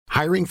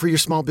Hiring for your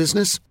small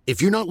business?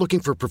 If you're not looking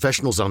for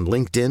professionals on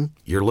LinkedIn,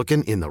 you're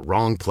looking in the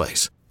wrong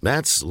place.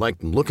 That's like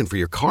looking for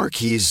your car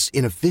keys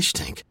in a fish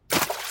tank.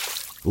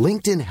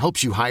 LinkedIn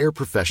helps you hire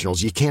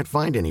professionals you can't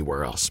find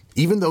anywhere else,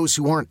 even those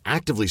who aren't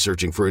actively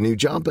searching for a new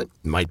job but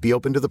might be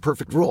open to the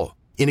perfect role.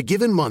 In a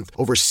given month,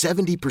 over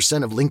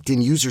 70% of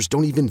LinkedIn users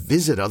don't even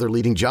visit other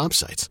leading job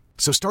sites.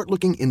 So start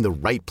looking in the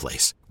right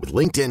place. With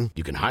LinkedIn,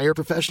 you can hire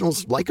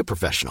professionals like a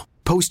professional.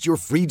 Post your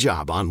free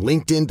job on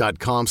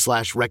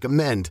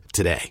linkedin.com/recommend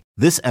today.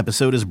 This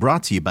episode is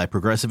brought to you by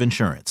Progressive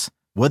Insurance.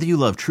 Whether you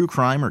love true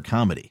crime or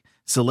comedy,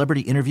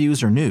 celebrity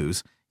interviews or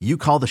news, you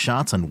call the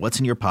shots on what's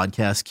in your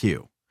podcast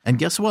queue. And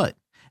guess what?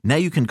 Now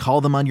you can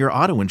call them on your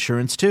auto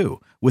insurance too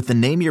with the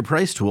Name Your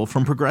Price tool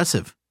from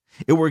Progressive.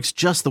 It works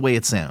just the way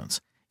it sounds.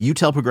 You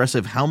tell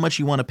Progressive how much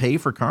you want to pay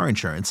for car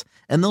insurance,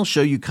 and they'll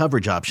show you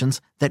coverage options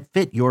that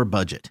fit your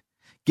budget.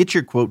 Get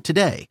your quote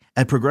today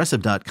at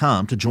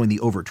Progressive.com to join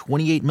the over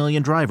 28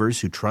 million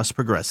drivers who trust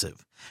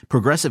Progressive.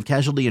 Progressive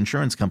Casualty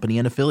Insurance Company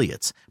and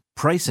Affiliates.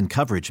 Price and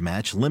coverage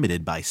match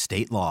limited by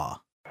state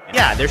law.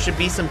 Yeah, there should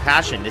be some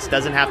passion. This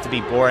doesn't have to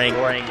be boring.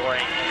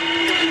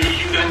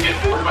 You done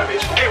get bored by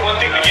baseball? Hey, one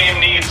thing the game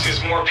needs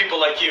is more people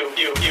like you.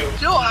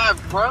 Still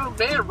have grown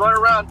men run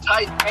around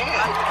tight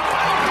pants.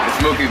 It's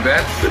Mookie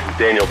Betts. This is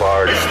Daniel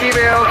Bard. Steve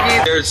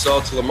Aoki. There's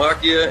Sal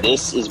Talamacchia.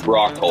 This is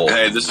Brock Holt.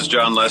 Hey, this is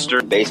John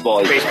Lester. Baseball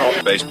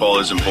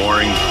isn't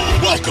boring.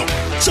 Welcome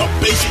to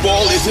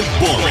Baseball Isn't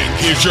Boring.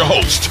 Here's your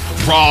host,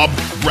 Rob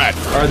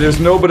Bradford. All right, there's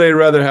nobody I'd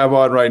rather have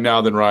on right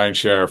now than Ryan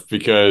Sherriff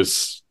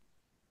because,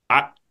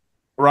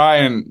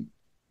 Ryan,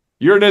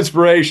 you're an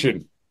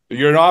inspiration.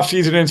 You're an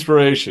off-season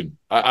inspiration.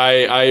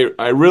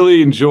 I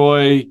really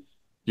enjoy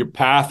your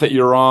path that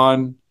you're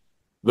on,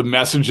 the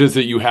messages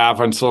that you have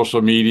on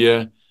social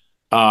media.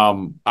 We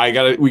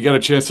got a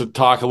chance to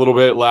talk a little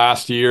bit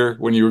last year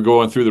when you were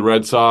going through the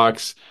Red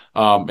Sox.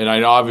 And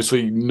I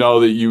obviously know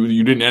that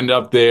you didn't end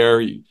up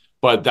there,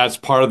 but that's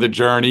part of the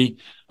journey.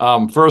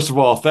 First of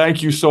all,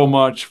 thank you so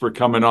much for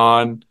coming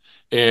on.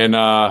 And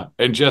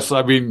just,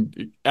 I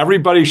mean,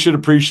 everybody should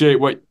appreciate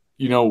what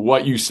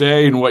you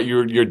say and what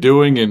you're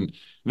doing and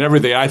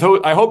everything. I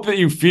hope that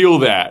you feel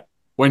that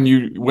when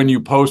you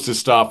post this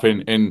stuff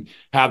and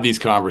have these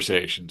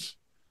conversations.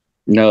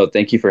 No,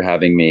 thank you for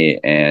having me.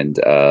 And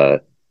I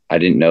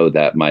didn't know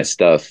that my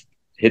stuff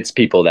hits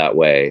people that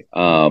way.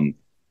 I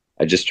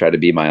just try to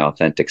be my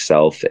authentic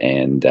self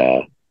and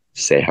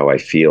say how I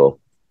feel.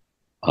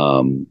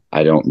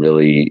 I don't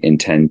really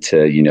intend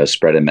to,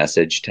 spread a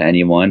message to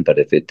anyone, but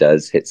if it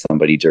does hit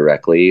somebody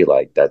directly,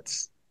 like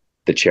that's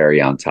the cherry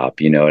on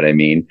top. You know what I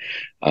mean?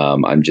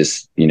 I'm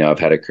just, I've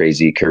had a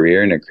crazy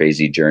career and a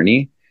crazy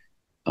journey,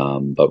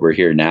 but we're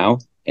here now.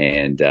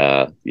 And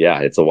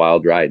it's a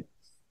wild ride.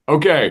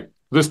 Okay,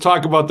 let's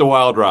talk about the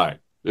wild ride.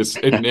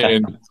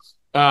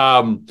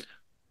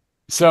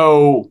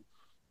 So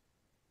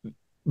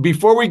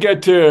before we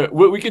get to,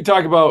 we could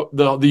talk about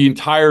the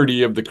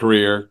entirety of the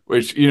career,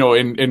 which,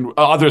 and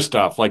other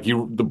stuff like the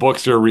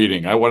books you're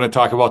reading. I want to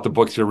talk about the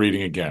books you're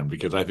reading again,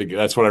 because I think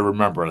that's what I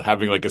remember,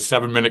 having like a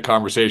 7-minute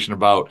conversation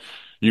about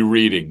you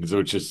reading,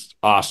 which is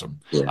awesome.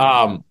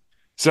 Yeah.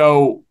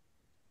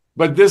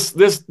 But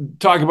this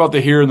talk about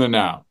the here and the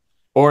now,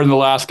 or in the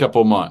last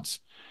couple of months.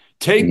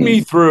 Take me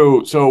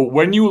through. So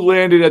when you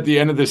landed at the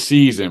end of the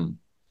season,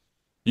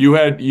 you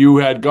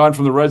had gone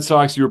from the Red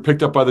Sox, you were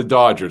picked up by the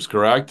Dodgers,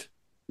 correct?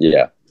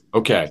 Yeah.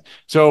 Okay.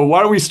 So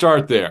why don't we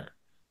start there?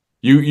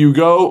 You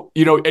go,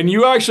 and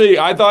you actually,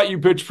 I thought you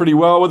pitched pretty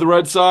well with the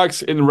Red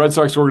Sox in the Red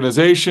Sox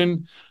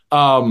organization.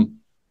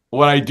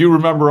 What I do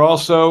remember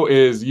also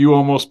is you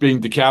almost being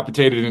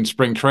decapitated in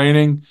spring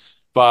training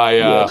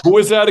by who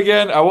was that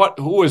again?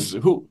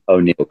 Who?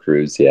 O'Neal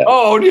Cruz. Yeah.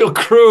 Oh, O'Neal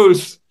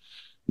Cruz.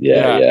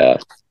 Yeah.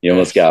 You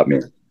almost got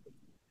me.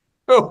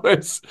 What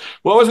was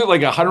it,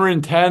 like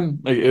 110?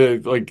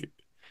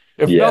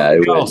 If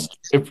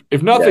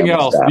nothing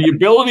else, the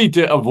ability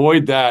to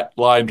avoid that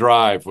line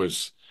drive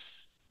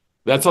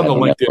that's on the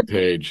LinkedIn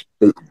page.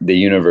 The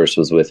universe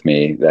was with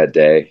me that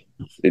day.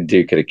 The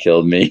dude could have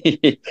killed me.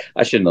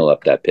 I shouldn't have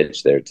left that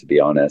pitch there, to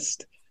be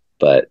honest.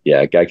 But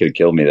yeah, a guy could have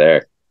killed me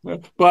there.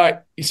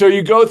 But so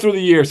you go through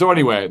the year. So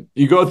anyway,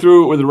 you go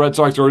through with the Red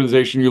Sox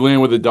organization, you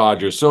land with the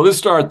Dodgers. So let's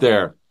start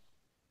there.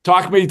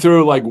 Talk me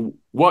through like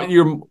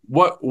when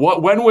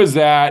was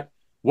that?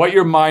 What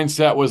your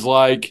mindset was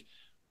like?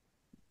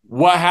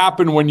 What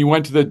happened when you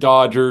went to the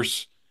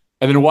Dodgers,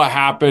 and then what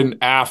happened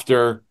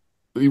after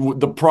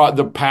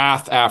the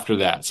path after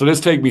that? So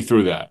let's take me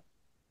through that.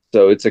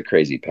 So it's a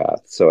crazy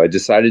path. So I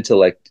decided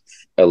to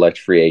elect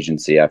free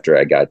agency after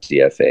I got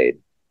DFA'd.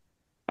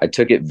 I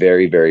took it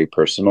very, very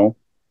personal.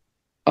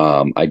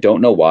 I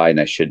don't know why, and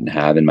I shouldn't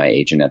have. And my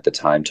agent at the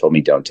time told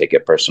me don't take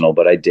it personal,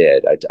 but I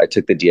did. I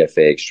took the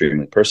DFA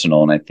extremely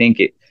personal, and I think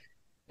it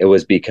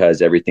was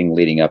because everything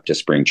leading up to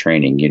spring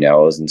training. I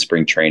was in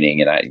spring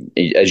training, and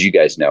as you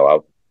guys know, I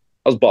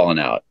was balling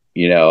out.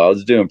 I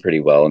was doing pretty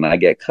well, and I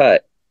get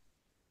cut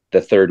the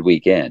third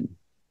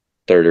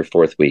or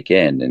fourth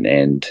weekend,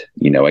 and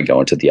I go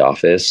into the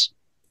office.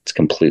 It's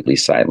completely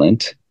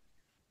silent,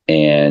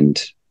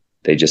 and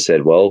they just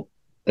said, well,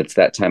 it's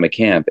that time of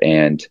camp.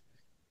 And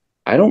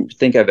I don't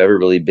think I've ever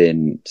really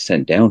been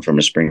sent down from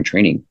a spring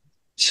training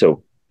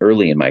so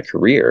early in my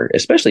career,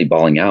 especially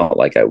balling out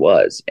like I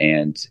was.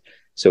 And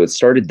so it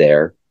started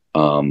there.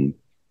 And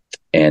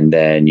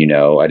then,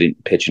 I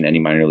didn't pitch in any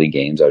minor league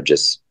games. I would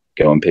just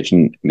go and pitch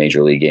in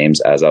major league games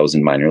as I was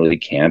in minor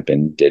league camp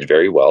and did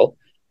very well.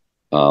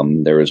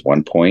 There was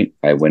one point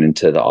I went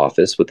into the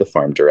office with the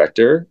farm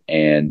director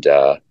and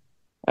I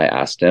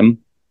asked him,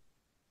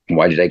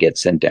 why did I get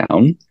sent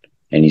down?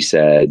 And he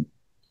said,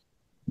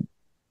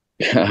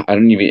 I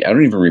don't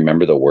even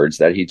remember the words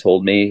that he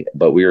told me,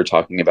 but we were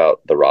talking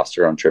about the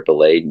roster on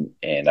AAA,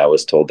 and I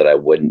was told that I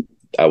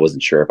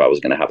wasn't sure if I was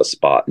going to have a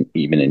spot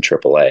even in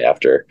AAA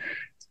after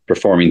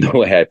performing the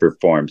way I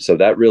performed. So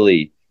that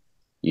really,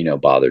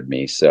 bothered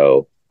me.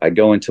 So I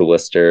go into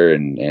Worcester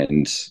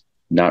and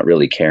not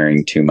really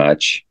caring too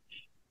much.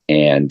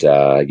 And,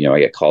 I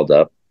get called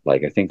up, I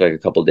think a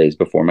couple of days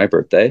before my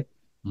birthday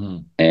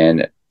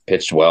and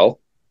pitched well.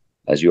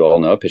 As you all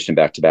know, pitched in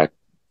back-to-back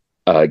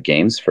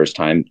games, first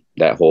time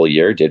that whole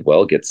year, did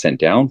well, get sent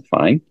down,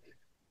 fine.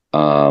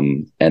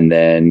 And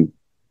then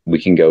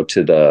we can go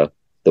to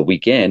the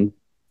weekend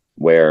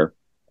where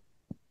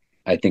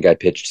I think I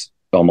pitched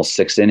almost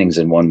 6 innings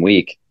in 1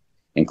 week,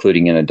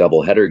 including in a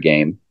doubleheader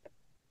game.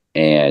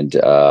 And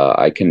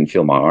I couldn't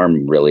feel my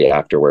arm really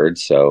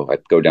afterwards. So I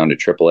go down to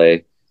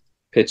AAA,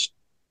 pitched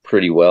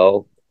pretty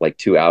well,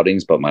 2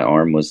 outings, but my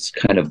arm was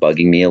kind of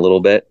bugging me a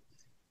little bit.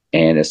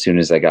 And as soon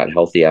as I got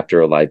healthy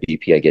after a live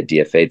BP, I get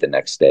DFA'd the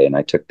next day. And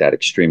I took that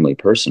extremely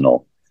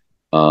personal.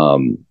 How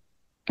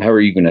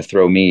are you going to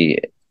throw me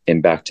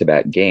in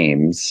back-to-back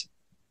games?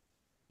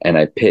 And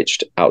I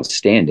pitched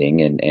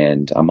outstanding.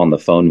 And I'm on the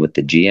phone with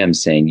the GM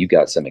saying, you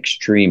got some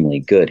extremely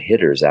good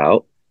hitters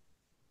out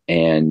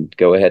and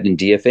go ahead and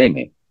DFA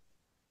me.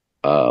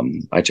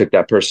 I took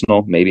that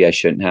personal. Maybe I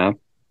shouldn't have,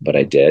 but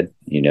I did.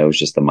 It was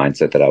just the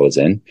mindset that I was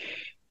in.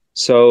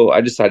 So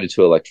I decided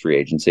to elect free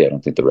agency. I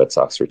don't think the Red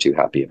Sox were too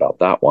happy about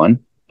that one,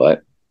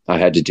 but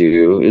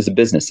it was a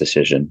business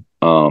decision.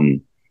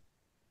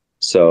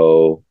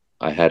 So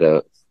I had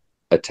a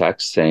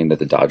text saying that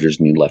the Dodgers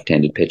need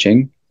left-handed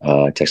pitching.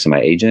 I texted my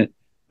agent.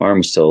 My arm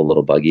was still a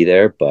little buggy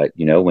there, but,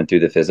 went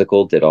through the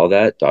physical, did all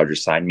that.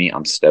 Dodgers signed me.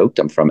 I'm stoked.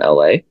 I'm from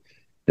LA.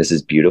 This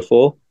is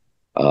beautiful.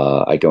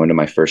 I go into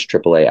my first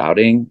AAA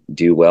outing,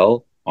 do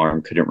well.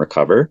 Arm couldn't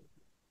recover.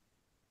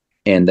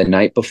 And the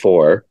night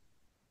before,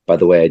 by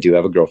the way, I do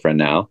have a girlfriend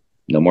now.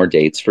 No more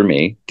dates for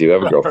me. Do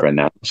have a girlfriend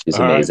now. She's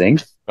amazing.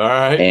 All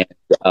right.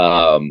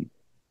 And,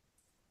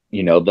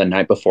 the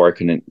night before I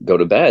couldn't go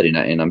to bed,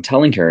 and I'm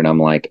telling her, and I'm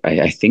like,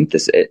 I think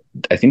this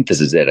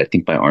is it. I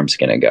think my arm's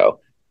going to go.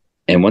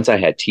 And once I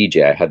had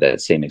TJ, I had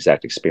that same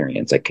exact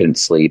experience. I couldn't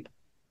sleep.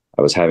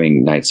 I was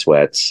having night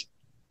sweats.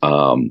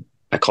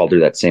 I called her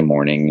that same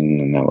morning,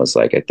 and I was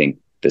like, I think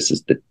it's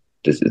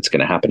going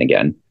to happen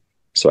again.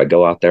 So I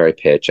go out there, I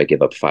pitch, I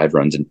give up 5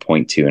 runs in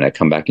 0.2, and I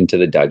come back into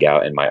the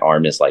dugout, and my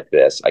arm is like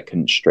this. I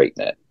couldn't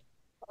straighten it.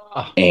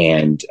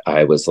 And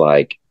I was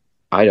like,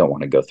 I don't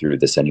want to go through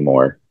this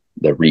anymore.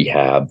 The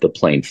rehab, the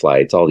plane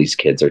flights, all these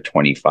kids are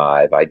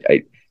 25.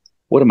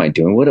 What am I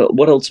doing?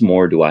 What else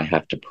more do I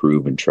have to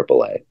prove in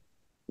AAA?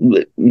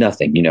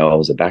 Nothing. I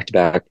was a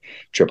back-to-back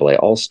AAA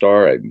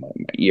All-Star. My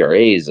ERA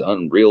is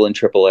unreal in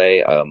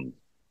AAA.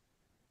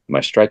 My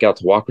strikeout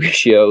to walk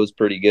ratio is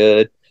pretty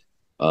good.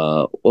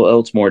 What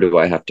else more do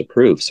I have to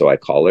prove? So I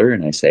call her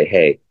and I say,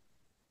 hey,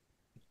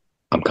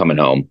 I'm coming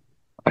home.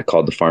 I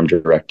called the farm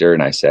director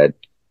and I said,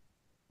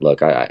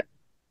 look, I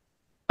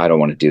don't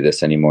want to do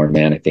this anymore,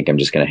 man. I think I'm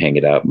just going to hang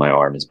it up. My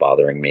arm is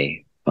bothering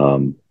me.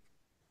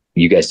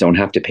 You guys don't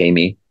have to pay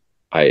me.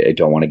 I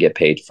don't want to get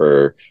paid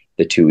for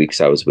the 2 weeks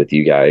I was with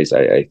you guys.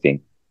 I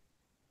think,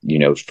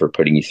 for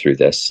putting you through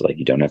this,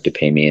 you don't have to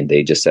pay me. And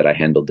they just said, I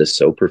handled this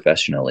so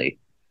professionally.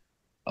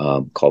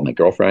 Called my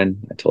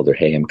girlfriend. I told her,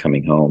 hey, I'm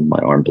coming home. My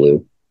arm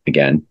blew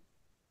again.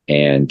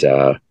 And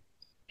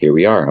here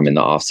we are. I'm in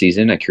the off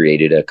season. I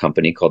created a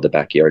company called the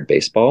Backyard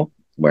Baseball,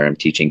 where I'm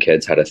teaching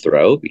kids how to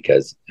throw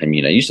because, I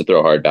used to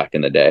throw hard back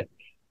in the day.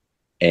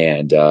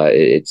 And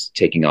it's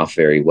taking off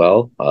very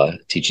well,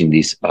 teaching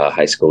these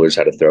high schoolers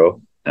how to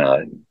throw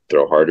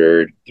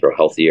harder, throw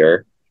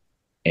healthier.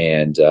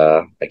 And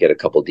I get a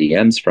couple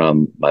DMs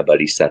from my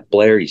buddy Seth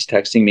Blair. He's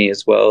texting me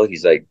as well.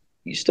 He's like,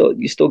 you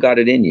still got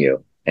it in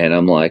you. And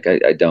I'm like,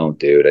 I don't,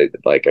 dude.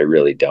 I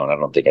really don't. I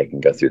don't think I can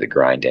go through the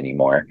grind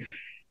anymore.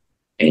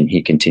 And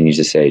he continues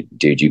to say,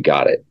 dude, you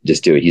got it.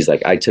 Just do it. He's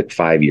like, I took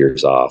 5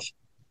 years off.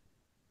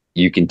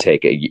 You can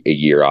take a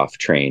year off,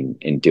 train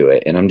and do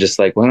it. And I'm just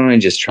like, why don't I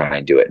just try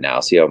and do it now?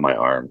 See how my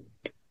arm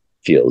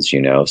feels,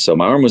 So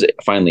my arm was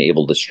finally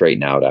able to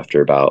straighten out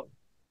after about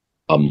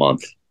a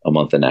month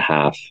and a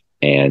half.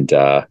 And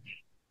I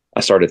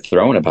started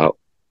throwing about,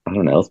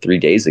 3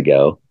 days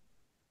ago.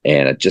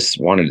 And I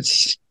just wanted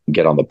to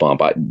get on the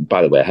bump.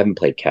 By the way, I haven't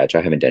played catch.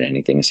 I haven't done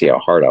anything to see how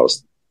hard I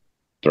was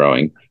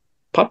throwing.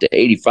 Popped to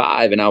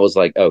 85, and I was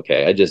like,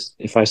 okay,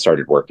 if I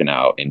started working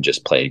out and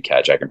just played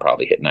catch, I can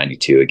probably hit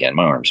 92 again.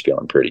 My arm's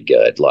feeling pretty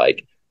good.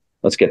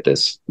 Let's get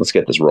this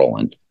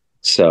rolling.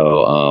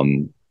 So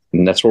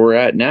and that's where we're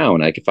at now.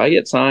 And like, if I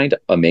get signed,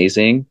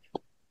 amazing.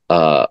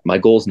 My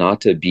goal is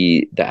not to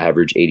be the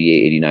average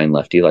 88, 89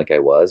 lefty like I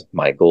was.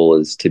 My goal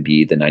is to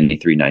be the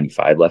 93,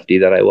 95 lefty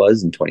that I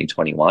was in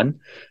 2021.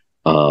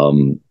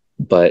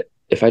 But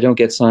if I don't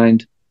get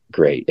signed,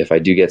 great. If I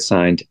do get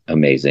signed,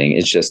 amazing.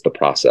 It's just the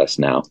process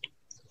now.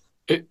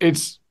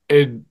 There's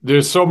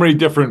so many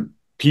different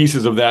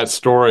pieces of that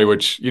story,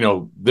 which,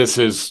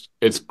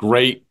 it's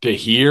great to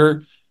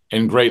hear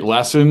and great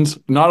lessons,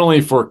 not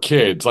only for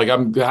kids. Like,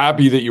 I'm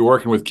happy that you're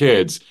working with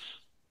kids,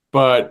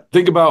 but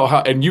think about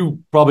how, and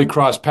you probably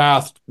crossed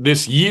paths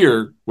this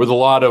year with a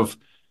lot of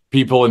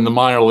people in the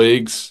minor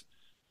leagues,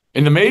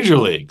 in the major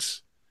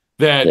leagues,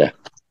 that Yeah.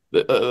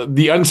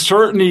 The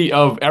uncertainty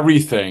of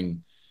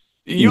everything.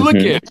 You look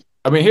at,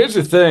 I mean, here's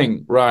the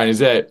thing, Ryan, is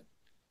that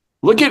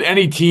look at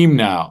any team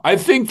now. I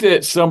think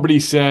that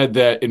somebody said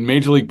that in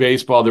Major League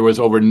Baseball, there was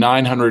over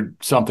 900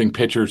 something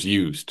pitchers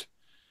used.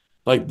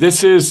 Like,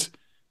 this is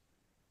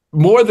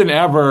more than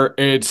ever.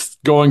 It's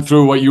going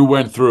through what you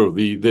went through,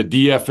 the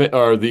DFA,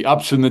 or the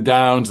ups and the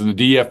downs, and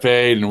the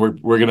DFA, and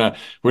we're gonna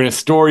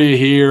store you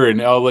here, and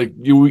like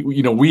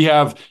you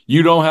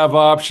don't have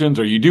options,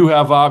 or you do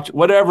have options,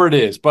 whatever it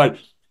is. But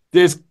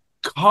there's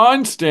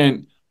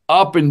constant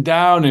up and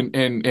down,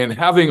 and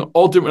having,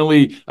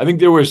 ultimately, I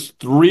think there was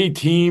 3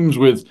 teams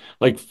with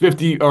like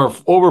 50 or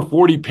over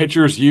 40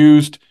 pitchers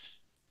used.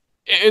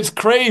 It's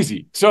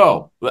crazy.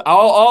 So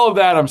all of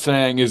that I'm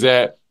saying is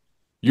that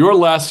your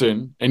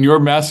lesson and your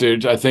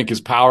message, I think,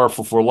 is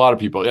powerful for a lot of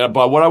people. Yeah,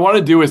 but what I want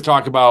to do is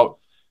talk about,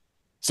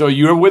 so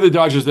you're with the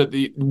Dodgers, that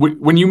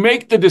when you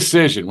make the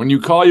decision, when you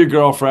call your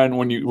girlfriend,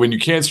 when you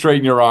can't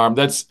straighten your arm,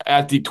 that's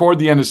toward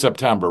the end of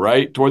September,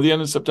 right? Toward the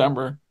end of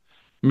September?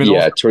 Middle?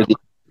 Yeah,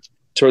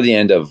 toward the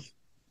end of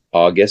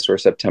August or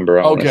September,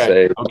 I want to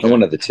say. Okay.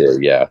 One of the two,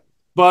 yeah.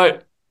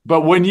 But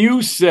when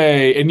you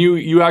say, and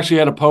you actually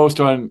had a post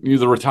on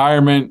the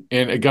retirement,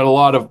 and it got a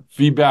lot of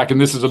feedback,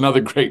 and this is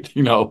another great,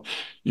 you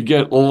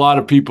get a lot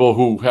of people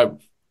who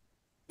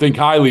think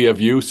highly of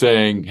you,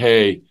 saying,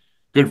 hey,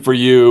 good for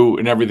you,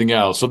 and everything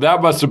else. So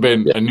that must have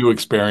been a new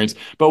experience.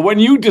 But when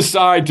you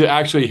decide to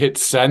actually hit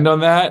send on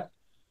that,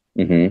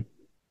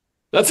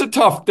 that's a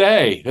tough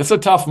day. That's a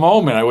tough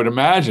moment, I would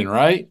imagine,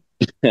 right?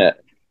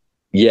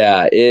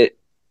 Yeah, it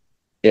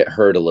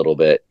hurt a little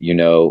bit,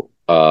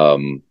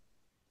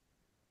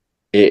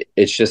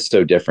 it's just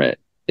so different.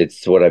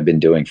 It's what I've been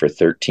doing for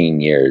 13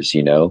 years,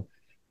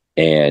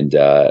 and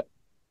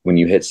when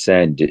you hit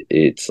send,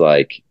 it's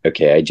like,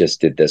 okay, I just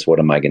did this. What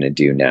am I going to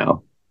do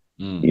now?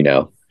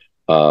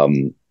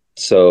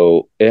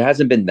 So it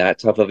hasn't been that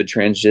tough of a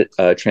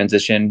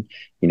transition.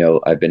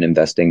 I've been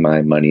investing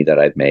my money that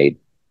I've made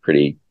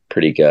pretty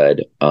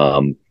good.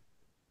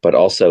 But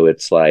also,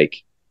 it's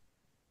like,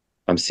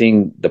 I'm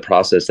seeing the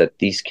process that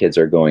these kids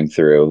are going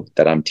through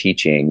that I'm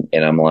teaching,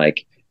 and I'm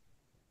like,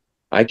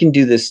 I can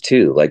do this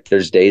too. Like,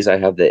 there's days I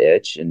have the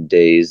itch and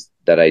days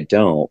that I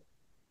don't,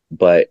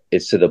 but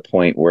it's to the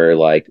point where,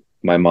 like,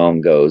 my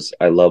mom goes,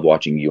 I love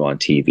watching you on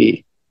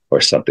TV,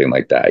 or something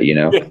like that,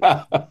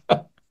 Yeah.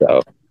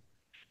 So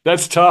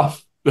that's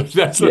tough.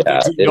 That's the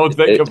things you don't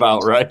think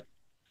about, right?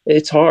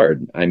 It's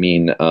hard. I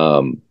mean,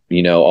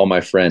 all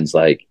my friends,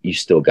 like, you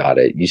still got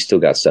it. You still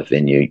got stuff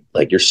in you.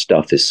 Like, your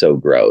stuff is so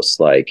gross.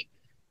 Like,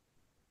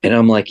 and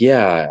I'm like,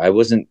 yeah, I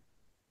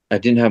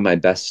didn't have my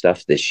best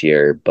stuff this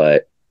year,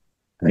 but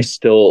I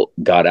still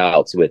got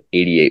outs with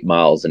 88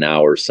 miles an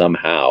hour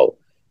somehow,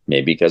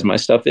 maybe because my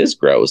stuff is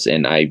gross,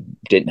 and I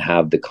didn't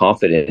have the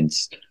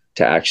confidence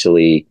to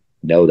actually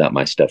know that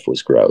my stuff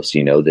was gross. The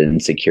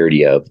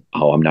insecurity of,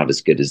 oh, I'm not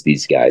as good as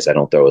these guys. I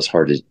don't throw as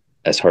hard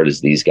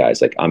as these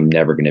guys. Like, I'm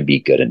never going to be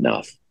good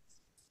enough.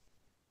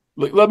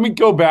 Let me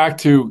go back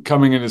to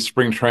coming into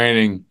spring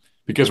training,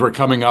 because we're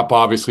coming up,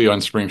 obviously, on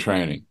spring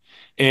training.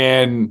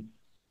 And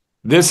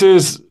this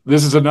is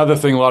another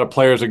thing a lot of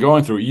players are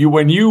going through.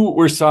 When you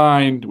were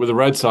signed with the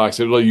Red Sox,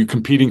 you're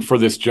competing for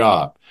this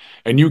job,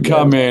 and you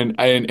come in,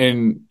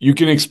 and you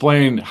can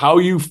explain how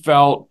you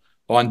felt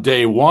on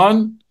day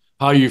 1,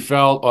 how you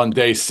felt on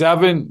day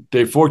 7,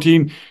 day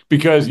 14,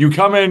 because you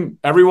come in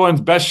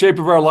everyone's best shape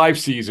of our life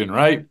season,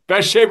 right?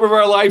 Best shape of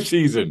our life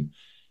season.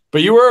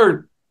 But you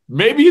were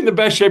maybe in the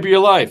best shape of your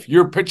life.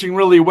 You're pitching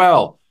really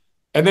well.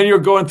 And then you're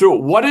going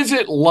through, what is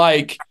it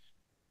like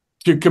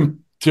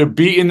to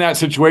be in that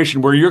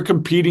situation where you're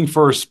competing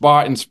for a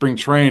spot in spring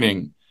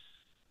training,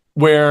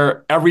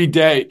 where every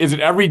day,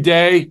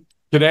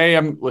 today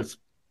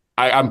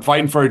I'm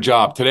fighting for a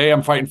job. Today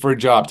I'm fighting for a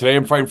job. Today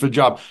I'm fighting for a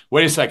job.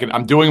 Wait a second.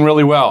 I'm doing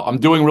really well.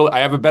 I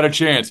have a better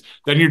chance.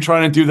 Then you're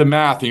trying to do the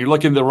math, and you're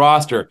looking at the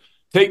roster.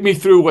 Take me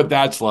through what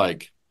that's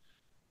like.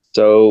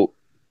 So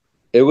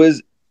it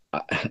was,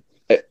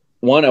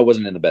 one, I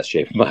wasn't in the best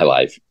shape of my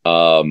life.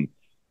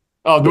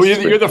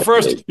 You're the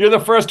first. You're the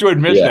first to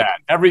admit that.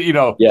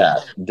 Yeah,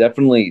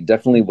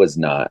 definitely was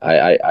not.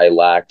 I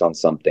lacked on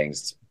some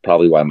things.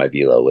 Probably why my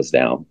velo was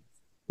down.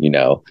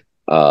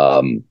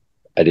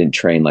 I didn't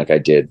train like I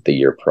did the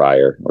year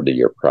prior,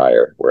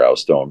 where I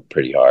was throwing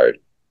pretty hard.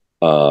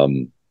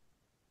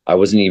 I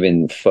wasn't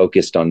even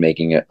focused on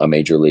making a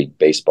Major League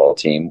Baseball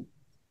team.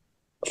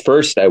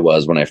 First, I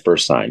was when I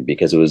first signed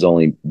because it was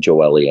only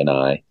Joely and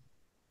I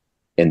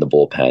in the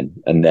bullpen.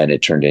 And then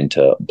it turned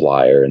into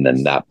Blyer, and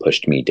then that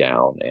pushed me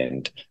down.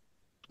 And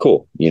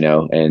cool,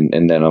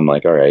 and then I'm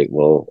like, all right,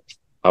 well,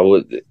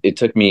 it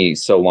took me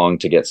so long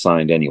to get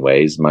signed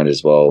anyways, might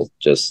as well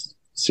just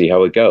see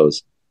how it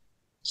goes.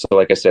 So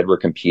like I said, we're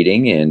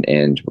competing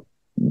and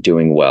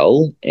doing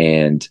well,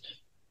 and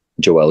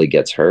Joely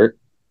gets hurt,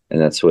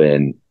 and that's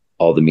when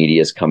all the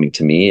media is coming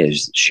to me.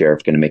 Is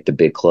Sherriff going to make the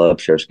big club?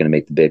 Sheriff's going to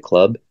make the big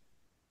club?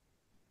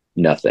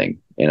 Nothing.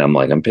 And I'm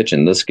like, I'm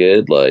pitching this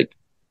good, like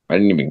I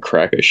didn't even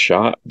crack a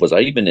shot. Was I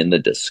even in the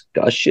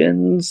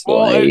discussions?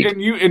 Well,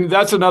 and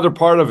that's another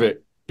part of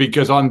it,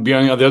 because on the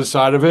other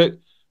side of it,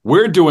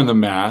 we're doing the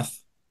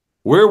math,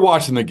 we're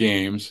watching the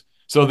games.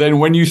 So then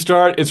when you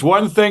start, it's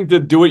one thing to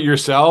do it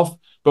yourself,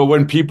 but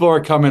when people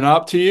are coming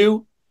up to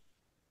you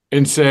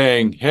and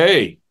saying,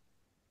 "Hey,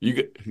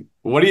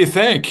 what do you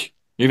think?"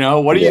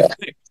 What do you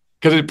think?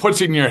 Because it puts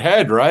it in your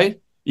head,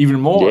 right? Even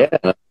more.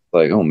 Yeah,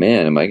 like, oh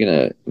man, am I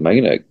gonna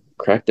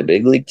crack the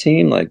big league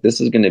team? Like, this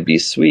is gonna be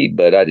sweet.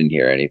 But I didn't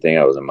hear anything.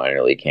 I was in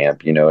minor league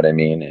camp, you know what I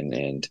mean?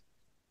 And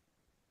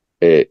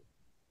it,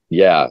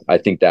 yeah, I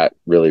think that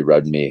really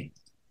rubbed me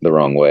the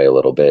wrong way a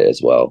little bit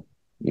as well.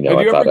 Had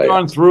you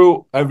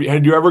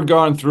ever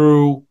gone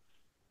through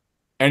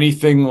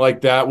anything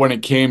like that when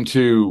it came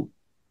to,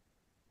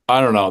 I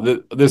don't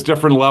know, there's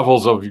different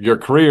levels of your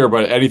career,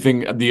 but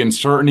anything, the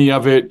uncertainty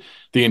of it,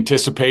 the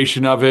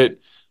anticipation of it,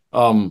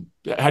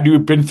 had you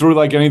been through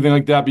like anything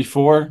like that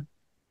before?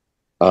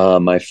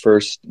 My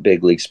first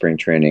big league spring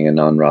training, a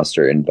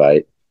non-roster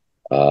invite.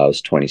 I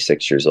was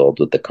 26 years old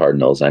with the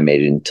Cardinals. I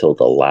made it until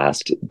the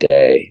last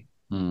day.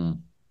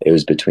 It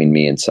was between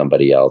me and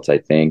somebody else, I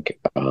think.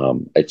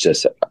 It's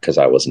just because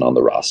I wasn't on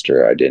the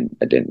roster. I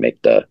didn't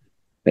make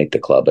the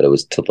club, but it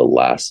was till the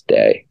last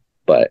day.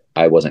 But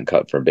I wasn't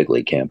cut for big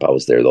league camp. I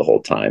was there the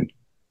whole time.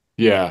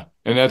 Yeah,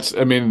 and that's,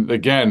 I mean,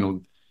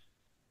 again,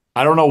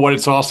 I don't know what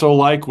it's also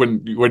like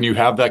when you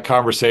have that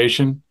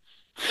conversation,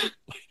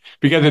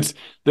 because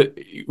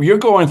you're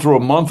going through a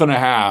month and a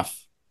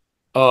half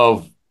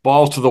of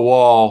balls to the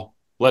wall.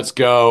 Let's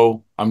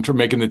go. I'm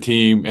making the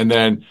team, and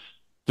then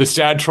the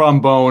sad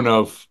trombone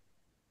of,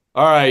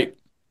 all right,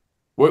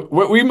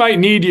 we might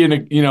need you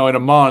in a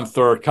month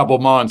or a couple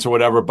months or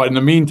whatever, but in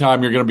the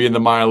meantime, you're going to be in the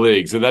minor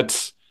leagues. So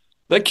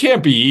that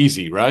can't be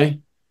easy, right?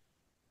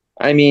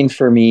 I mean,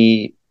 for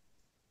me,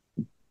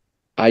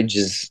 I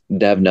just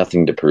have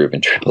nothing to prove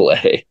in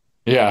AAA.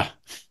 Yeah,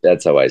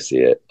 that's how I see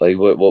it. Like,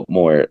 what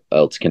more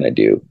else can I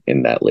do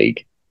in that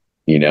league?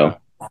 Yeah.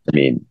 I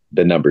mean,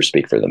 the numbers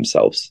speak for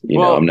themselves.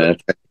 I'm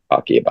not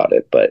cocky about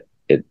it, but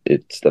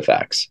it's the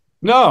facts.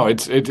 No,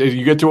 it's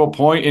you get to a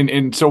point,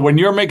 and so when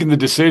you're making the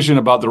decision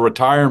about the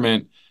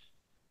retirement,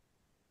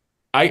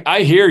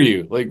 I hear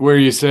you, like where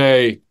you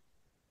say,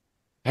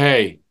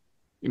 hey,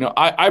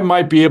 I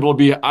might be able to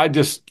be, I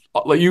just,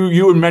 like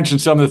you would mention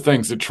some of the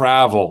things, the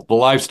travel, the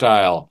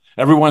lifestyle.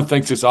 Everyone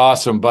thinks it's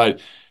awesome,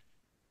 but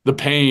the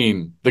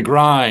pain, the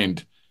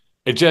grind,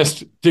 it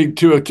just,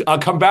 I'll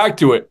come back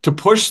to it, to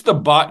push the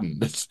button,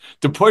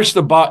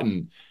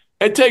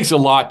 it takes a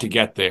lot to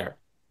get there.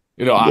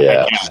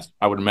 I guess,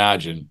 I would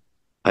imagine.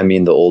 I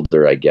mean, the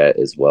older I get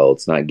as well,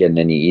 it's not getting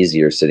any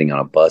easier sitting on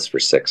a bus for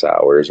 6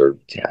 hours or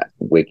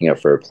waking up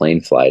for a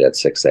plane flight at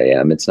 6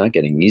 a.m. It's not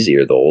getting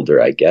easier the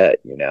older I get,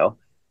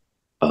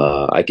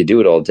 I could do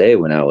it all day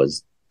when I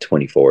was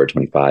 24,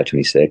 25,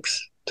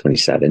 26,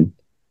 27,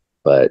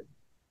 but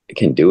I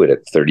can do it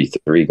at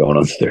 33 going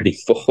on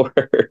 34.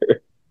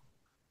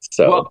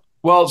 So,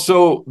 well,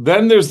 so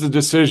then there's the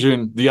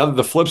decision,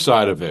 the flip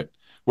side of it,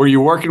 where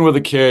you're working with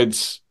the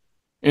kids.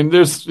 And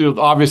there's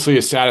obviously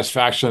a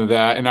satisfaction of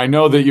that. And I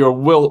know that you're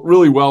a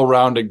really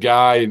well-rounded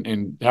guy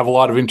and have a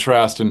lot of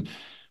interest.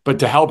 But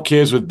to help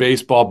kids with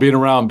baseball, being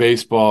around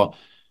baseball,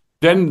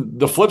 then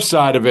the flip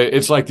side of it,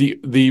 it's like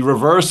the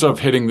reverse of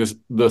hitting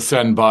the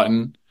send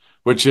button,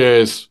 which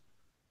is,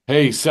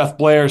 hey, Seth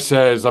Blair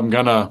says,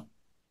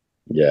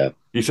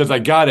 he says, I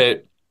got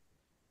it.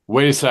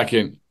 Wait a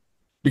second.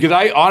 Because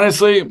I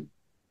honestly,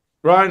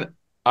 Ryan,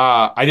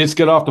 I just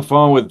get off the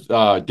phone with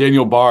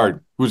Daniel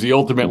Bard, who's the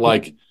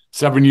ultimate,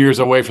 7 years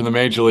away from the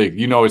major league.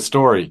 You know his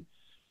story.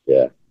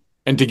 Yeah.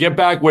 And to get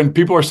back when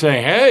people are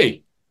saying,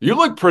 hey, you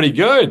look pretty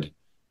good.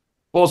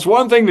 Well, it's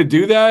one thing to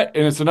do that,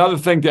 and it's another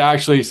thing to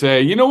actually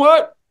say, you know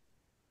what?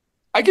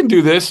 I can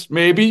do this,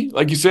 maybe.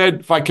 Like you said,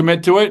 if I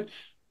commit to it.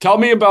 Tell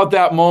me about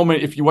that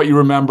moment, what you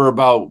remember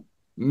about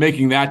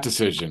making that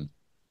decision.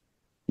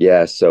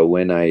 Yeah, so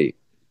when I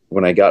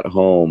got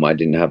home, I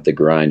didn't have the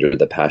grind or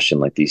the passion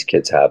like these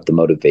kids have, the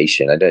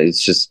motivation. I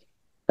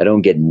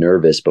don't get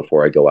nervous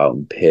before I go out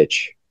and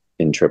pitch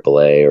in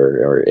AAA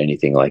or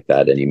anything like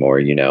that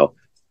anymore,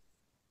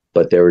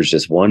 But there was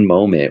just one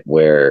moment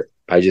where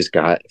I just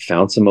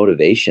found some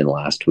motivation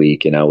last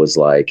week, and I was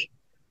like,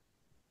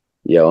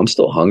 yo, I'm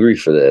still hungry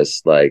for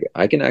this. Like,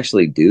 I can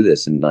actually do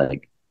this and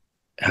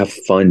have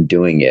fun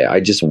doing it. I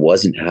just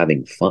wasn't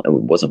having fun. It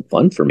wasn't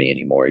fun for me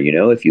anymore.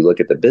 If you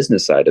look at the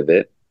business side of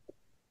it,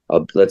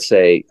 let's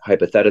say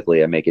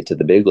hypothetically I make it to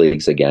the big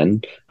leagues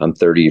again. I'm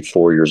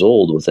 34 years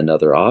old with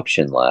another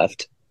option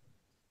left,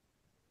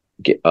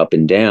 get up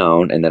and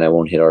down, and then I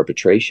won't hit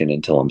arbitration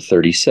until I'm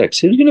 36.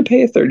 Who's going to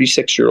pay a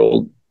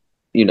 36-year-old,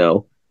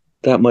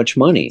 that much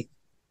money?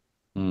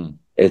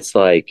 It's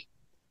like,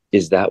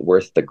 is that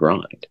worth the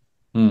grind?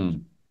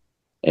 And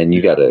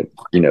you got to,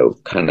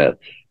 kind of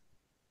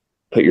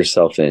put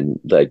yourself in,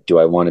 like, do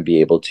I want to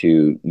be able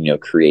to,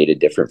 create a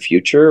different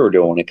future, or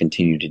do I want to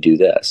continue to do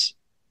this?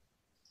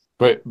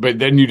 But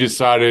then you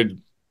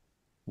decided,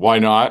 why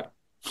not?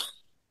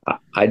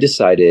 I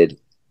decided,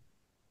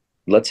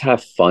 let's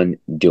have fun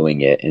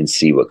doing it and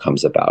see what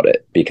comes about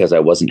it, because I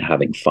wasn't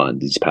having fun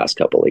these past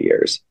couple of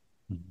years.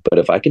 But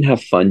if I can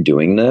have fun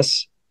doing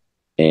this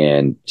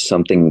and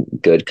something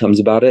good comes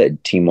about it, a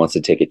team wants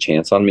to take a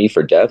chance on me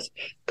for depth,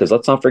 because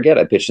let's not forget,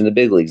 I pitched in the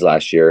big leagues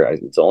last year.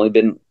 It's only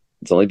been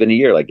a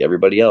year like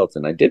everybody else,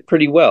 and I did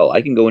pretty well.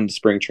 I can go into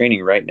spring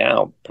training right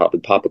now, probably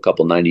pop a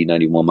couple 90,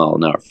 91 mile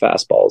an hour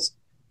fastballs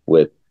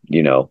with,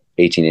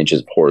 18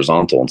 inches of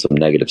horizontal and some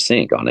negative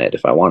sink on it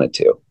if I wanted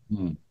to.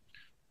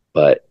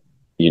 But,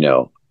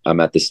 I'm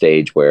at the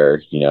stage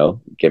where,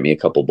 get me a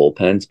couple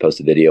bullpens, post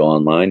a video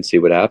online, see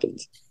what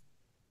happens.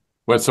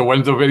 So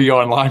when's the video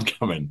online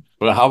coming?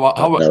 Well, how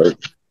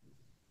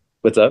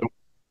what's up?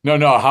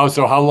 No.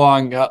 How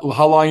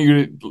long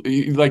you,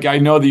 like, I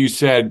know that you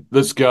said,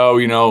 let's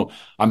go,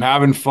 I'm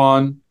having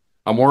fun.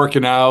 I'm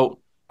working out.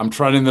 I'm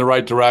trending in the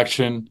right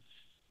direction.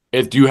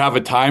 Do you have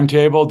a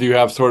timetable? Do you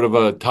have sort of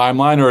a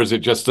timeline, or is it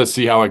just, let's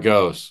see how it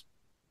goes?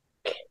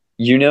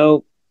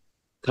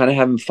 Kind of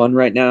having fun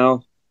right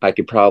now. I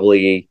could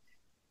probably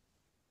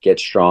get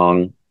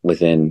strong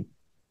within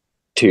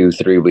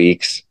 2-3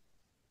 weeks,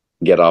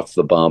 get off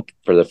the bump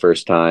for the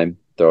first time,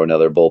 throw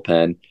another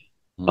bullpen.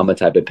 I'm a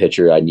type of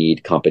pitcher, I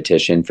need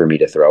competition for me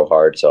to throw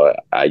hard. So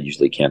I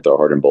usually can't throw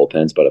hard in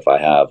bullpens, but if I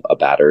have a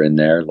batter in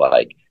there,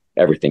 like,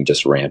 everything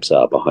just ramps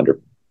up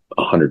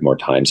 100 more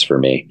times for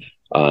me.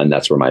 And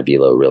that's where my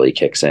velo really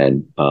kicks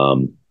in.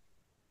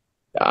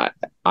 I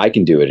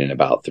can do it in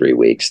about 3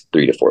 weeks,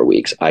 3 to 4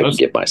 weeks. I can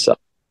get myself.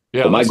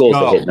 Yeah, but my goal is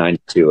to hit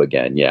 92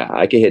 again. Yeah,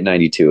 I can hit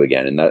 92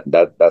 again. And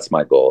that's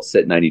my goal.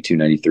 Sit 92,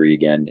 93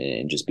 again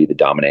and just be the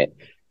dominant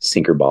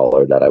sinker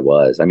baller that I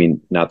was. I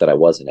mean, not that I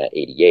wasn't at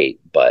 88,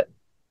 but,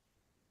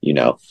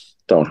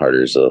 throwing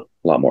harder is a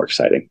lot more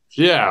exciting.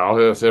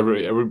 Yeah,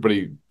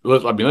 everybody.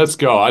 Let's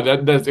go.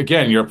 That's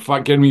again, you're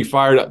getting me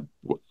fired up.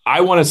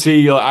 I want to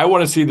see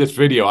this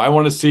video. I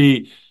want to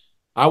see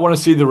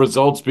the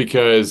results,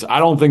 because I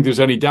don't think there's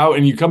any doubt.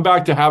 And you come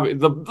back to have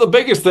the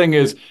biggest thing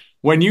is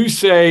when you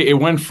say it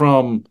went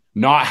from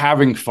not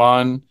having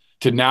fun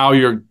to now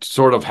you're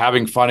sort of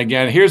having fun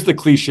again. Here's the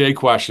cliche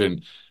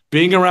question: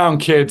 being around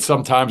kids,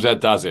 sometimes that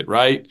does it,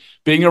 right?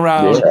 Being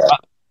around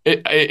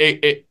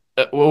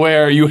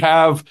where you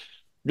have,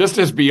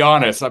 just be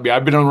honest. I mean,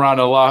 I've been around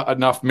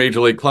enough major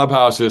league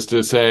clubhouses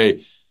to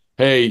say,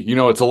 hey,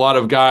 it's a lot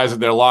of guys in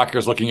their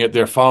lockers looking at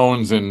their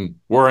phones and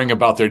worrying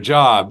about their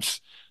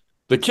jobs.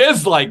 The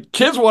kids want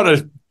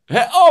to,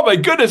 oh my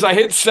goodness, I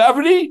hit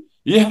 70?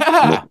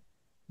 Yeah.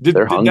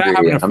 They're hungry. Did that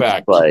have an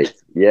effect?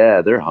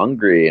 They're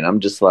hungry. And I'm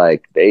just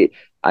like,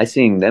 I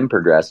seen them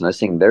progress and I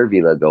seen their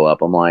velo go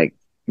up. I'm like,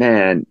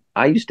 man,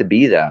 I used to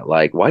be that.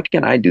 Like, why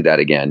can't I do that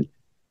again?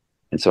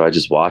 And so I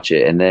just watch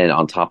it. And then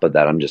on top of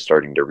that, I'm just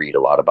starting to read a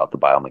lot about the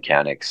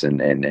biomechanics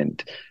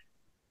and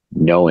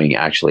knowing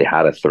actually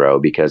how to throw,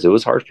 because it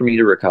was hard for me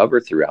to recover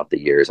throughout the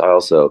years. I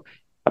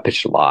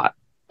pitched a lot,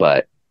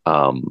 but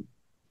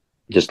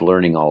just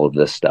learning all of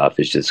this stuff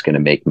is just going to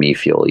make me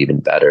feel even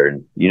better.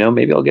 And,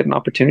 maybe I'll get an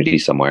opportunity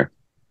somewhere.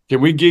 Can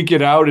we geek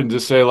it out and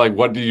just say, like,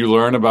 what did you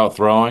learn about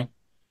throwing?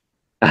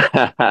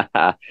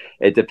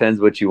 It depends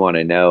what you want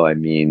to know. I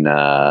mean,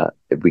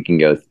 if we can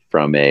go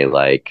from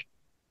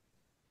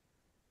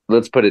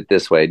let's put it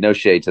this way, no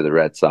shade to the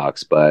Red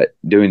Sox, but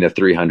doing the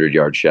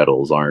 300-yard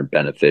shuttles aren't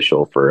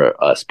beneficial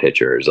for us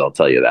pitchers. I'll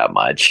tell you that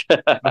much.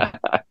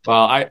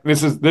 Well,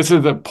 this is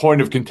the point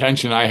of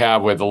contention I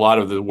have with a lot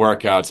of the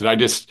workouts. And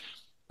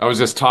I was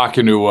just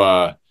talking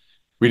to,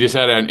 we just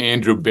had an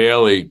Andrew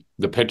Bailey,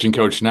 the pitching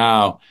coach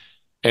now.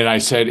 And I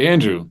said,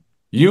 Andrew,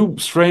 you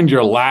strained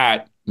your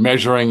lat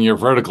measuring your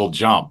vertical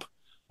jump.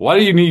 What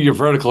do you need your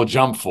vertical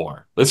jump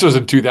for? This was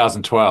in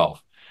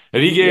 2012.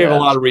 And he gave a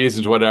lot of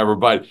reasons, whatever,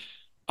 but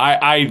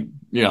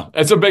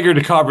it's a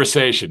bigger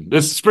conversation.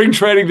 This spring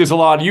training, there's a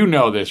lot,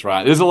 this,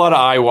 right? There's a lot of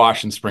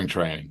eyewash in spring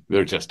training.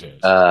 There just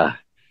is.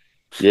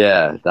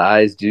 Yeah, the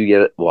eyes do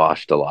get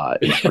washed a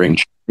lot in spring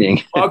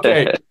training.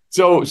 Okay.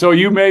 So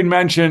you made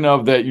mention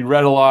of that you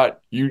read a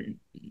lot.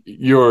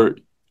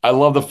 I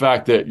love the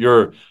fact that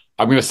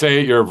I'm going to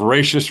say you're a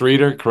voracious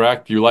reader,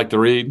 correct? You like to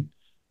read?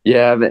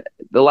 Yeah.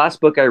 The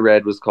last book I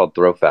read was called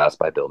Throw Fast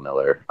by Bill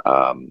Miller.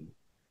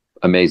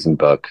 Amazing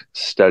book,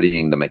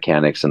 studying the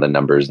mechanics and the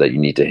numbers that you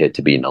need to hit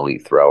to be an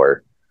elite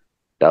thrower.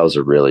 That was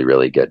a really,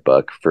 really good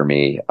book for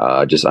me.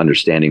 Just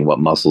understanding what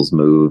muscles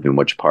move and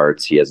which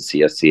parts. He has a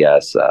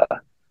CSCS.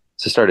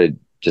 So started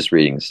just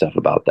reading stuff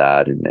about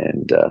that. And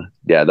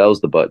that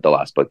was the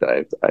last book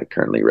that I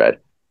currently read.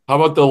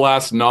 How about the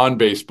last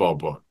non-baseball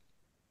book?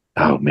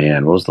 Oh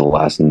man, what was the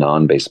last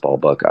non-baseball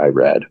book I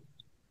read?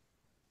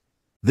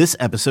 This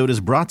episode is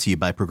brought to you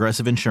by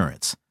Progressive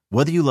Insurance.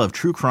 Whether you love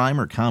true crime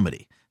or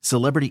comedy,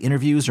 celebrity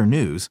interviews or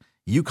news,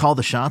 you call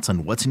the shots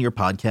on what's in your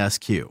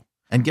podcast queue.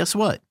 And guess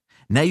what?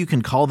 Now you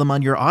can call them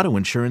on your auto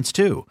insurance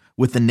too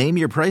with the Name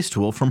Your Price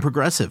tool from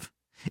Progressive.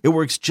 It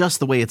works just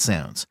the way it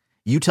sounds.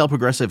 You tell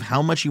Progressive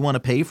how much you want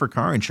to pay for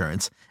car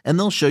insurance, and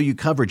they'll show you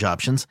coverage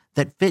options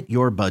that fit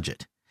your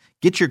budget.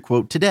 Get your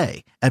quote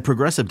today at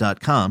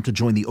Progressive.com to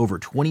join the over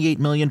 28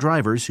 million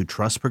drivers who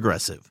trust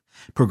Progressive.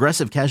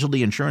 Progressive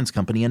Casualty Insurance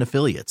Company and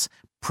Affiliates.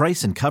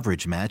 Price and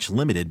coverage match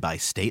limited by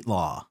state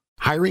law.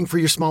 Hiring for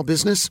your small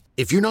business?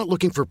 If you're not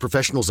looking for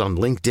professionals on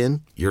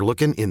LinkedIn, you're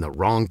looking in the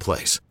wrong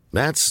place.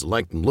 That's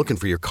like looking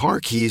for your car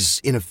keys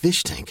in a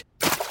fish tank.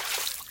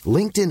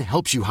 LinkedIn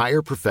helps you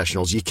hire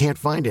professionals you can't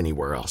find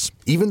anywhere else,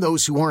 even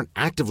those who aren't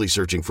actively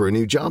searching for a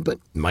new job but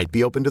might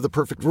be open to the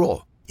perfect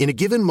role. In a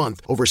given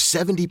month, over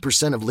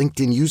 70% of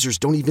LinkedIn users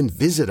don't even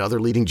visit other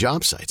leading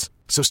job sites.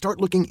 So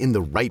start looking in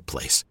the right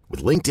place.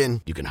 With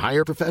LinkedIn, you can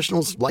hire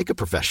professionals like a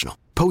professional.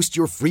 Post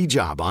your free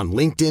job on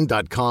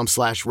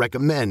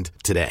linkedin.com/recommend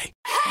today.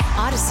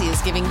 Odyssey is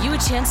giving you a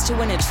chance to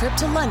win a trip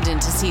to London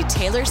to see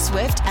Taylor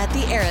Swift at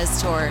the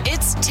Eras Tour.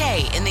 It's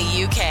Tay in the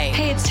UK.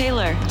 Hey, it's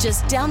Taylor.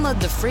 Just download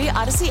the free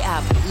Odyssey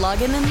app,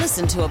 log in and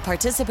listen to a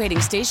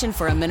participating station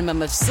for a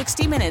minimum of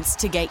 60 minutes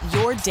to get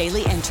your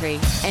daily entry.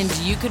 And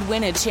you could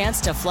win a chance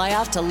to fly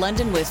off to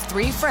London with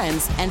 3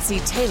 friends and see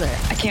Taylor.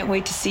 I can't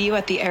wait to see you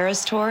at the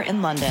Eras Tour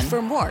in London.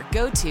 For more,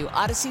 go to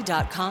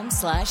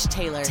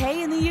odyssey.com/Taylor.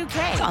 Tay in the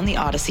UK. It's on the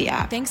Odyssey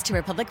app. Thanks to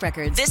Republic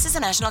Records. This is a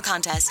national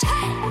contest.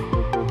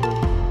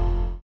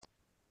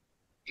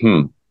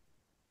 I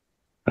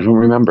don't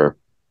remember.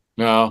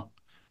 No,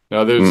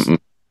 there's.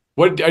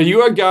 What are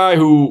you a guy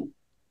who?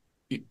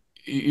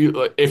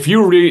 If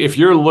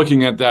you're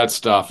looking at that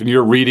stuff and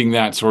you're reading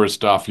that sort of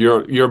stuff,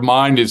 your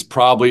mind is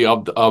probably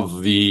of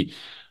the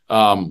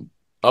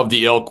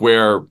ilk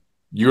where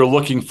you're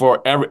looking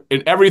for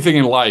everything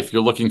in life.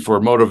 You're looking for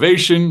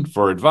motivation,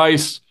 for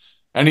advice,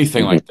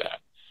 anything like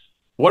that.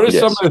 What are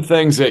some of the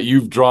things that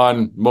you've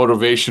drawn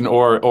motivation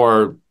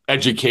or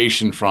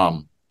education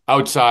from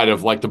outside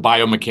of like the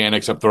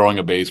biomechanics of throwing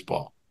a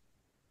baseball?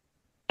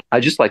 I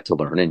just like to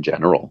learn in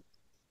general.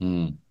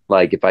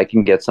 Like if I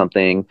can get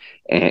something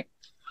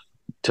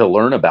to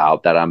learn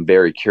about that I'm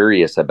very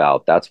curious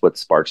about, that's what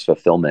sparks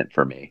fulfillment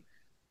for me.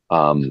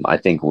 I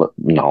think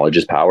knowledge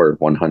is power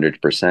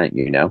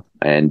 100%,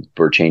 and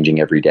we're changing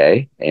every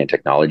day and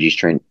technology is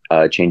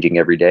changing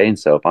every day. And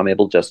so if I'm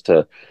able just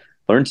to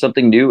learn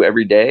something new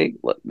every day,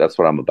 that's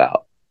what I'm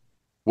about.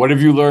 What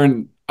have you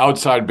learned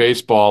outside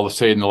baseball, let's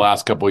say in the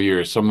last couple of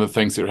years, some of the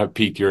things that have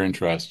piqued your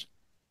interest?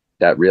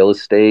 That real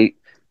estate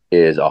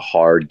is a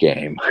hard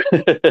game.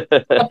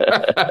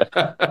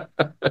 That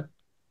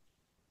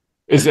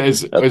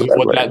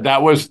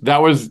was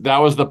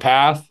the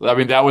path. I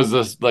mean, that was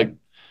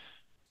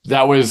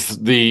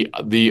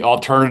the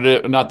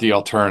alternative, not the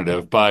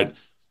alternative, but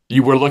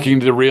you were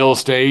looking to real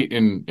estate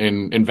and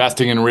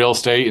investing in real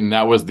estate, and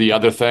that was the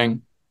other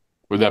thing.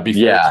 Would that be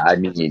fair? Yeah, I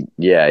mean,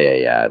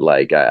 yeah.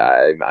 Like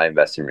I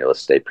invest in real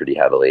estate pretty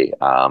heavily.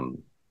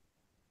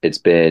 It's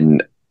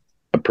been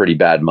a pretty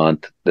bad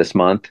month this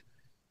month,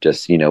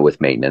 just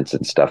with maintenance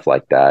and stuff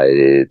like that.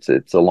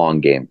 It's a long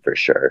game for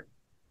sure.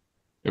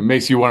 It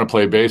makes you want to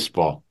play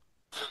baseball.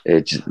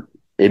 It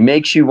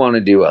makes you want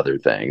to do other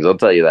things. I'll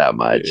tell you that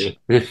much.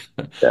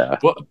 Yeah.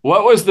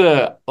 What was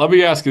let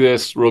me ask you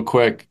this real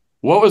quick.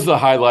 What was the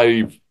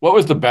highlight? What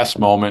was the best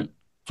moment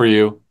for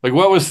you? Like,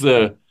 what was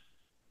the,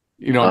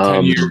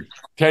 10 years,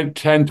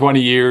 10,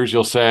 20 years,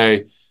 you'll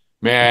say,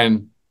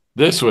 man,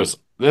 this was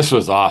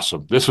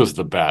awesome. This was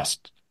the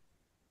best.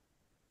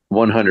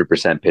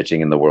 100%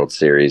 pitching in the World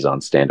Series on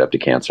Stand Up to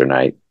Cancer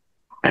night.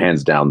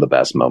 Hands down the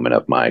best moment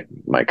of my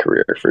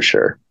career for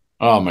sure.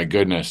 Oh my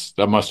goodness.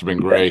 That must have been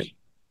great.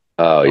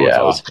 Oh yeah.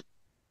 Awesome.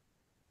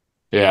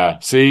 Yeah.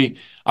 See,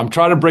 I'm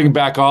trying to bring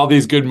back all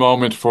these good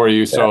moments for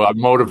you. So I'm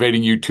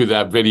motivating you to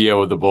that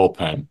video of the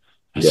bullpen.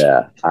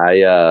 Yeah.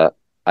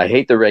 I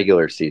hate the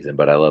regular season,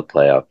 but I love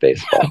playoff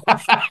baseball.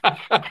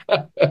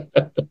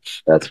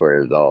 That's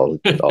where it all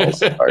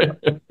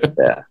started.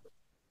 Yeah.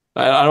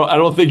 I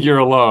don't think you're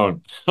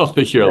alone. I don't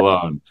think you're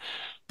alone.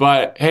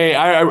 But hey,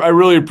 I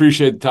really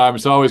appreciate the time.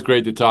 It's always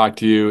great to talk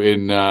to you,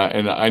 and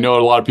I know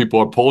a lot of people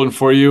are pulling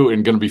for you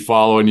and going to be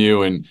following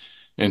you, and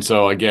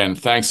so again,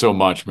 thanks so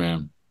much,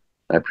 man.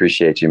 I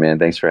appreciate you, man.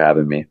 Thanks for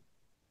having me.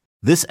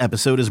 This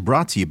episode is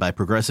brought to you by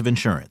Progressive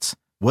Insurance.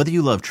 Whether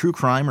you love true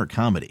crime or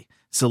comedy,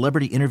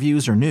 celebrity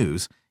interviews or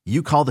news,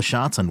 you call the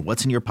shots on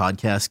what's in your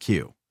podcast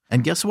queue.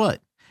 And guess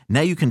what?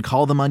 Now you can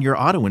call them on your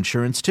auto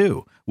insurance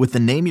too with the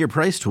Name Your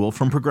Price tool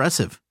from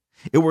Progressive.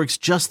 It works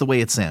just the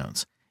way it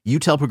sounds. You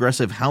tell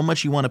Progressive how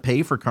much you want to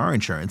pay for car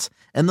insurance,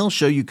 and they'll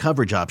show you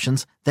coverage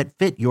options that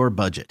fit your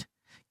budget.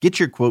 Get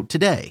your quote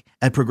today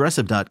at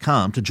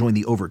Progressive.com to join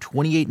the over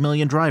 28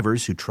 million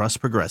drivers who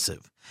trust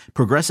Progressive.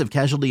 Progressive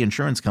Casualty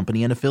Insurance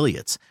Company and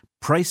Affiliates.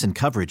 Price and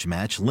coverage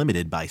match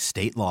limited by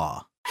state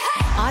law.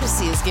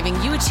 Odyssey is giving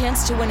you a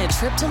chance to win a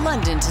trip to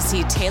London to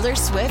see Taylor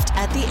Swift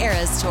at the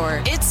Eras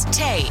Tour. It's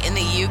Tay in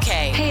the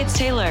UK. Hey, it's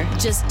Taylor.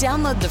 Just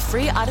download the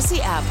free Odyssey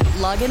app,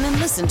 log in and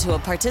listen to a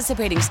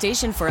participating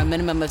station for a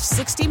minimum of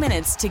 60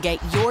 minutes to get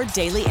your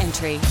daily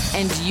entry.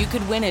 And you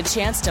could win a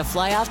chance to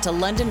fly off to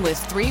London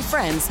with 3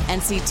 friends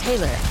and see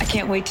Taylor. I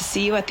can't wait to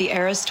see you at the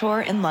Eras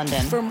Tour in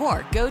London. For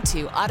more, go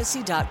to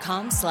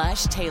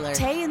odyssey.com/Taylor.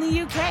 Tay in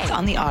the UK. It's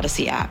on the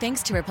Odyssey app.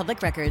 Thanks to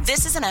Republic Records.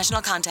 This is a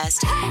national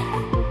contest.